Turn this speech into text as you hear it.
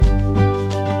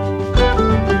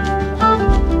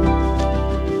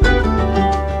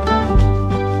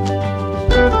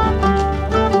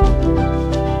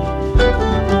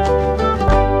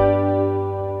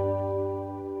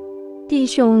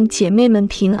兄姐妹们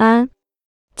平安。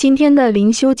今天的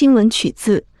灵修经文取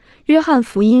自约翰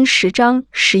福音10章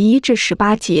11至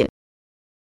18节。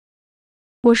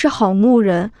我是好牧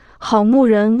人，好牧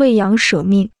人为羊舍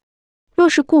命。若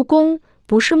是雇工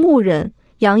不是牧人，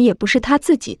羊也不是他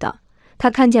自己的。他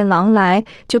看见狼来，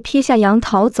就撇下羊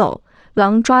逃走，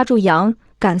狼抓住羊，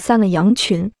赶散了羊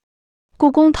群。雇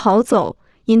工逃走，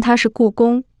因他是雇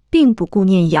工，并不顾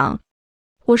念羊。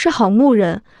我是好牧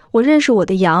人，我认识我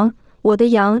的羊，我的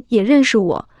羊也认识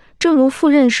我，正如父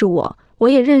认识我，我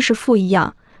也认识父一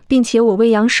样，并且我为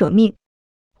羊舍命。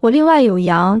我另外有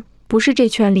羊，不是这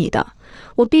圈里的，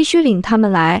我必须领他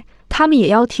们来，他们也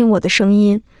要听我的声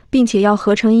音，并且要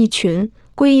合成一群，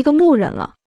归一个牧人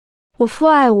了。我父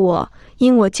爱我，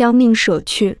因我将命舍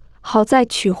去，好再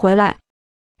取回来。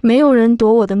没有人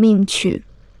夺我的命去，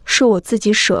是我自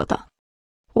己舍的。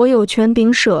我有权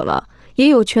柄舍了，也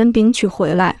有权柄取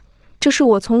回来，这是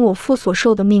我从我父所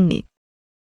受的命令。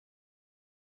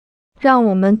让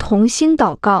我们同心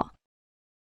祷告。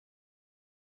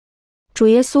主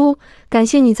耶稣，感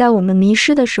谢你在我们迷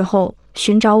失的时候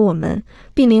寻找我们，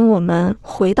并领我们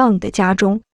回到你的家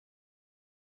中。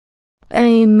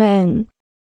Amen。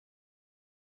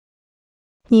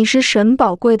你是神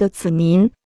宝贵的子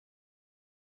民。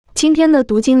今天的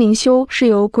读经灵修是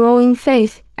由 Growing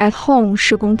Faith at Home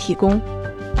事工提供。